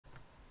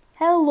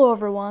Hello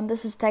everyone,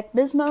 this is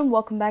TechBizmo and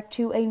welcome back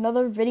to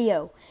another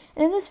video.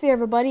 And in this video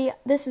everybody,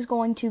 this is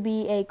going to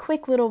be a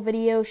quick little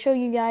video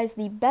showing you guys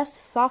the best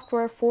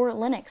software for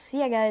Linux.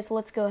 Yeah guys,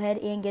 let's go ahead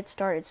and get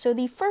started. So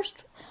the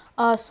first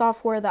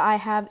software that I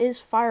have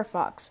is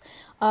Firefox.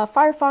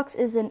 Firefox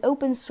is an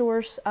open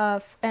source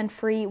and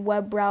free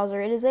web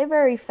browser. It is a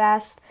very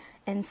fast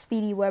and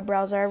speedy web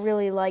browser. I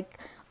really like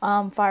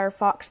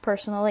Firefox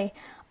personally.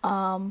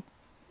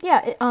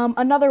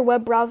 Another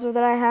web browser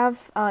that I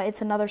have,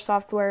 it's another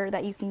software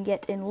that you can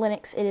get in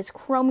Linux. It is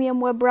Chromium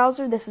web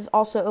browser. This is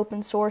also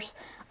open source.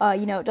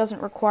 It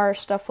doesn't require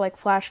stuff like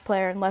Flash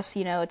Player unless,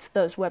 it's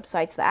those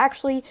websites that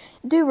actually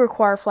do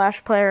require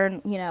Flash Player,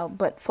 and,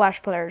 but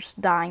Flash Player's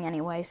dying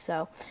anyway,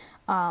 so,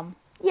 Firefox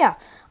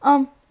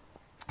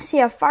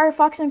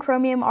and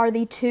Chromium are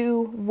the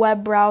two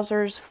web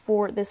browsers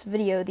for this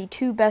video, the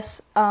two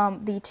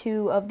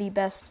of the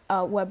best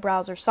web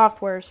browser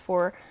softwares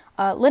for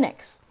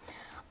Linux.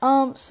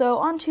 So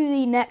on to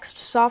the next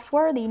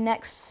software, the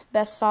next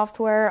best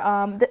software.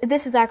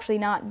 This is actually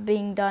not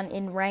being done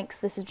in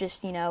ranks. This is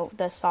just,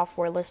 the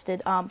software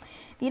listed. The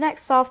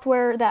next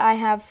software that I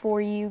have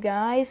for you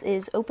guys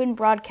is Open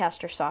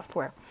Broadcaster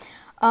software.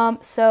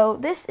 So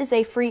this is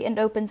a free and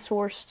open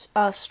source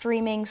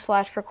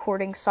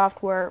streaming/recording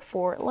software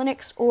for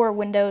Linux or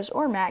Windows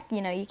or Mac.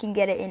 You can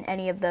get it in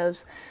any of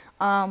those.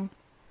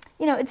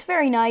 It's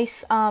very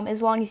nice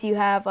as long as you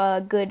have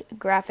good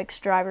graphics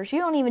drivers. You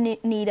don't even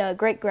need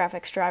great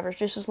graphics drivers,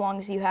 just as long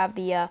as you have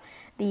the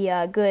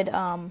good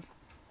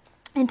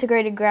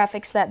integrated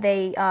graphics that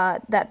they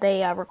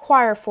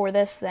require for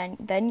this.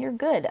 Then you're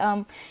good.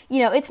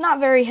 It's not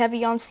very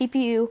heavy on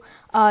CPU.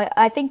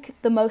 I think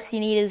the most you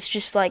need is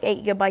just like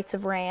 8 GB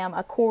of RAM,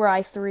 a Core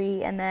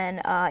i3, and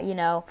then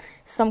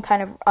some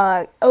kind of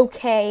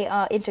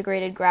okay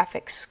integrated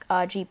graphics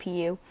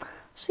GPU.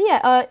 So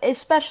yeah,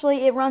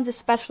 it runs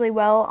especially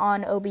well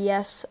on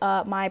OBS,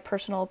 my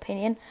personal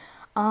opinion.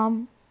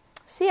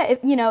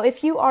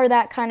 If you are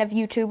that kind of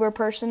YouTuber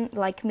person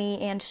like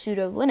me and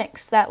Sudo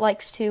Linux that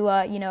likes to,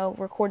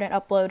 record and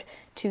upload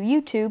to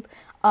YouTube,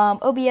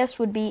 OBS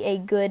would be a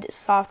good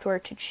software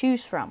to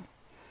choose from.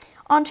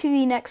 On to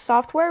the next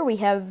software, we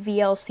have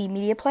VLC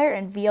Media Player,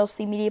 and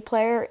VLC Media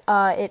Player,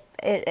 it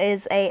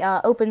is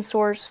a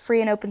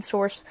free and open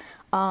source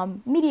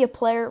media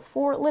player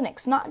for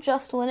Linux. Not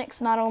just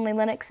Linux, not only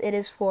Linux, it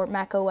is for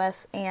Mac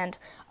OS and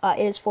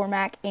it is for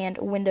Mac and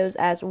Windows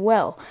as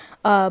well.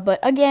 But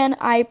again,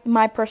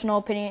 my personal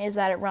opinion is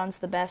that it runs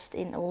the best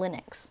in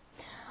Linux.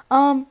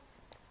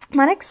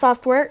 My next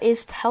software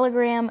is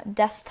Telegram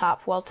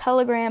Desktop,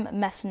 Telegram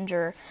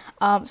Messenger.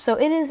 So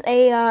it is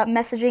a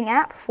messaging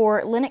app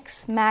for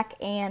Linux, Mac,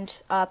 and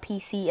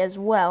PC as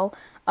well.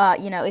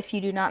 If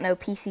you do not know,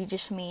 PC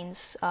just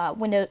means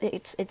Windows.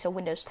 It's a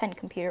Windows 10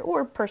 computer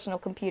or personal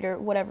computer,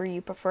 whatever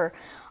you prefer.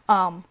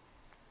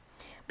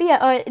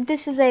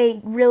 This is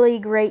a really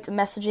great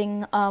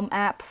messaging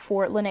app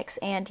for Linux,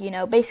 and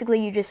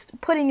basically you just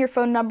put in your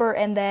phone number,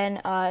 and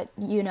then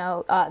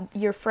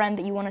your friend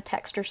that you want to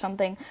text or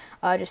something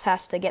just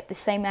has to get the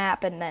same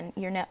app, and then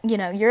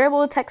you're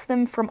able to text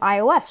them from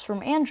iOS,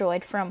 from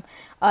Android, from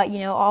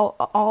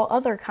all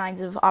other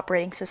kinds of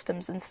operating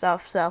systems and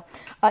stuff. So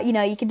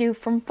you can do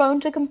from phone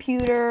to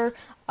computer.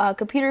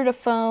 Computer to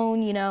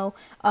phone,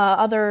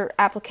 other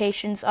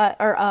applications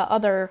or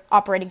other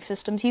operating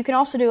systems. You can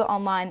also do it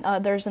online.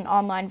 There's an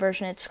online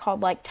version. It's called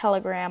like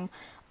Telegram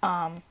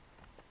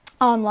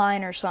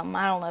Online or something.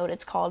 I don't know what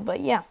it's called,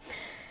 but yeah.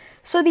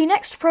 So the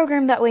next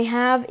program that we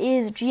have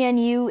is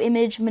GNU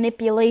Image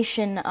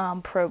Manipulation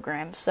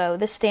Program. So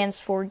this stands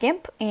for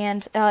GIMP,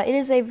 and it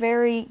is a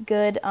very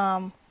good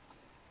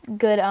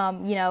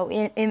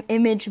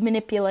image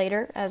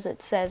manipulator, as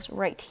it says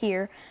right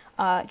here.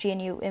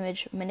 GNU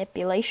Image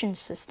Manipulation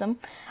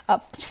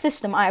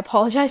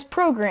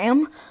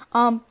program.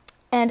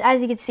 And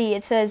as you can see,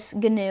 it says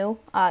GNU,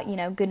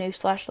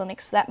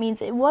 GNU/Linux. That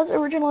means it was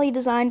originally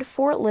designed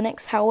for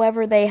Linux.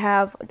 However, they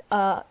have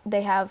added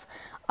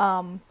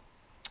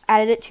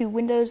it to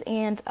Windows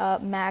and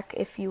Mac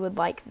if you would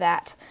like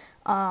that.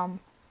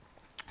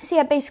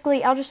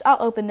 Basically, I'll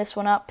open this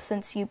one up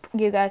since you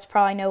guys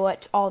probably know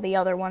what all the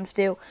other ones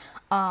do.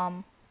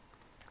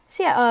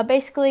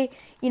 Basically,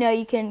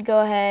 you can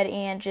go ahead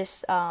and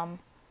just, I'll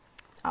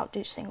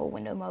do single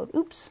window mode.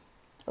 Oops,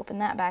 open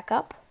that back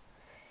up.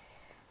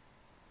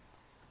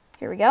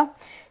 Here we go.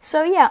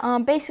 So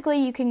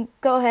basically you can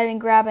go ahead and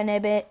grab an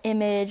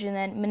image and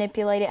then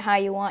manipulate it how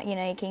you want.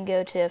 You can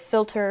go to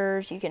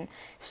filters, you can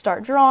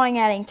start drawing,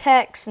 adding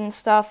text and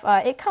stuff.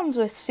 It comes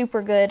with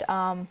super good,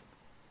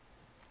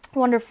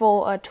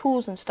 wonderful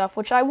tools and stuff,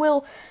 which I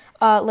will,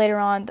 later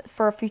on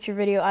for a future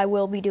video, I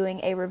will be doing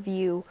a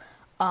review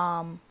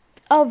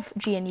of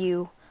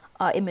GNU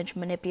image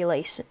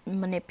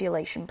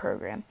manipulation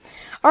program.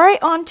 All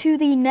right, on to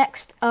the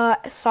next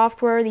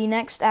software. The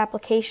next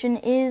application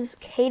is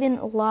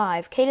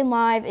Kdenlive.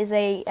 Kdenlive is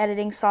a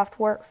editing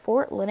software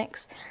for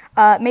Linux,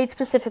 made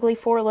specifically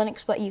for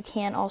Linux, but you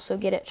can also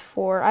get it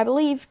for, I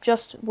believe,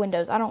 just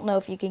Windows. I don't know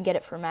if you can get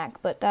it for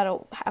Mac, but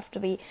that'll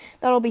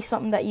be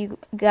something that you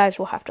guys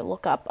will have to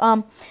look up.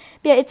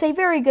 Yeah, it's a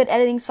very good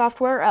editing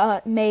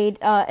software made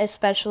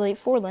especially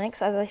for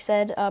Linux, as I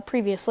said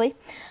previously.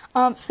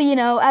 So, you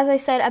know, as I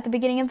said at the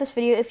beginning of this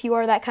video, if you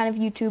are that kind of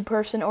YouTube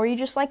person or you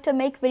just like to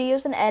make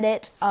videos and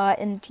edit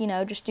and, you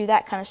know, just do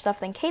that kind of stuff,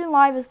 then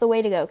Kdenlive is the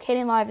way to go.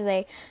 Kdenlive is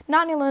a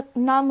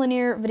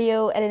non-linear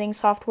video editing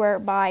software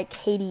by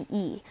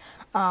KDE.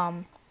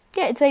 Yeah,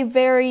 it's a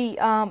very,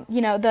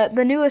 you know,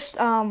 the newest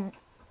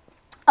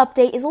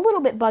update is a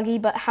little bit buggy,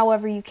 but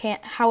however you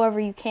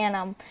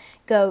can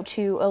go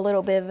to a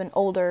little bit of an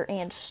older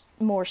and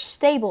more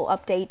stable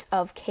update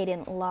of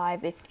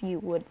Kdenlive if you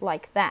would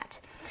like that.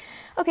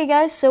 Okay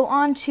guys, so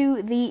on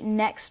to the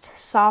next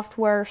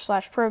software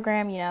slash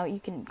program. You know, you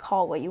can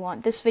call it what you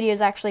want. This video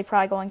is actually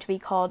probably going to be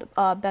called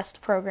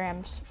Best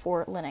Programs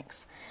for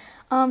Linux.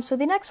 So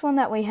the next one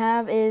that we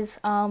have is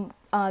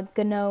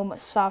GNOME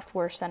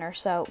Software Center.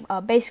 So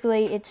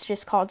basically it's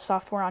just called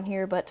software on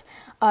here, but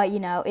you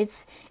know,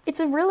 it's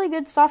a really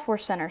good software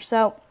center.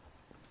 So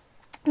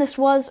this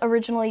was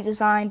originally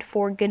designed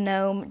for the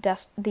GNOME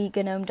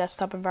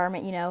desktop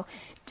environment, you know,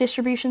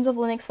 distributions of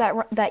Linux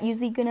that use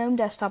the GNOME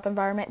desktop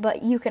environment,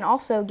 but you can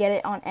also get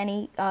it on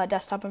any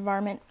desktop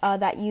environment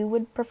that you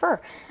would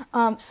prefer.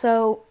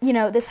 So, you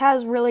know, this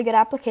has really good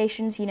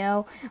applications, you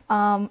know.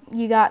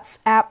 You got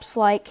apps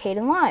like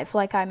Kdenlive,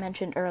 like I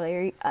mentioned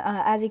earlier.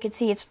 As you can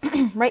see, it's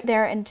right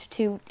there, and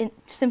to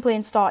simply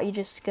install, you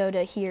just go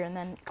to here and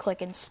then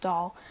click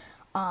install.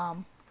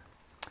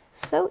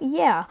 So,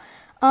 yeah.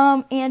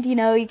 And you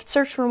know, you can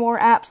search for more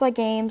apps like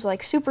games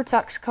like Super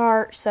Tux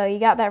Kart, so you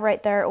got that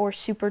right there, or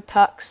Super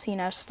Tux, you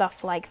know,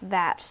 stuff like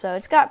that. So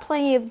it's got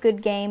plenty of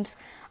good games.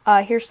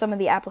 Here's some of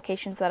the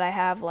applications that I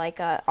have, like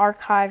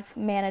Archive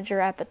Manager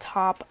at the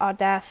top,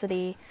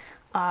 Audacity,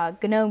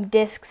 GNOME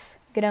Disks,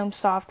 GNOME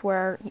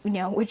Software, you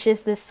know, which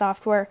is this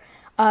software,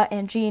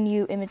 and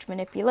GNU Image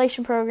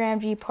Manipulation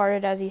Program,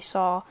 Gparted, as you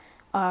saw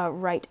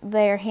right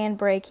there,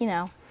 Handbrake, you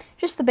know.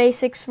 Just the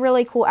basics,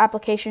 really cool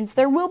applications.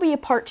 There will be a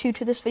part 2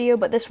 to this video,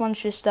 but this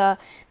one's just the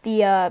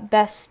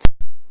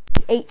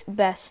 8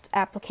 best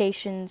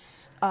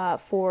applications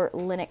for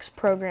Linux,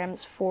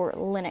 programs for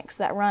Linux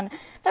that run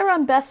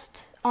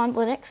best on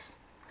Linux.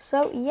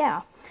 So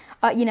yeah,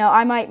 you know,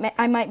 I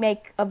might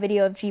make a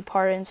video of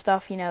Gparted and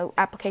stuff, you know,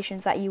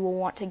 applications that you will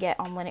want to get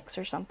on Linux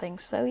or something.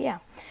 So yeah.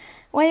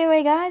 Well,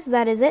 anyway, guys,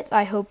 that is it.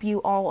 I hope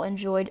you all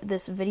enjoyed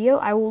this video.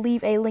 I will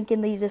leave a link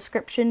in the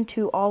description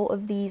to all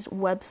of these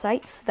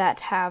websites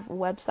that have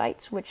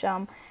websites, which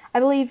I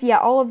believe, yeah,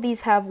 all of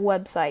these have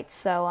websites.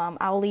 So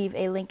I'll leave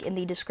a link in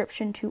the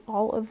description to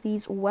all of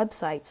these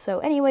websites. So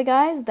anyway,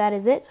 guys, that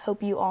is it.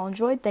 Hope you all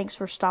enjoyed. Thanks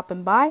for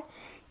stopping by,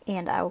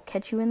 and I will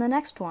catch you in the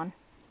next one.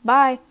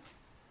 Bye.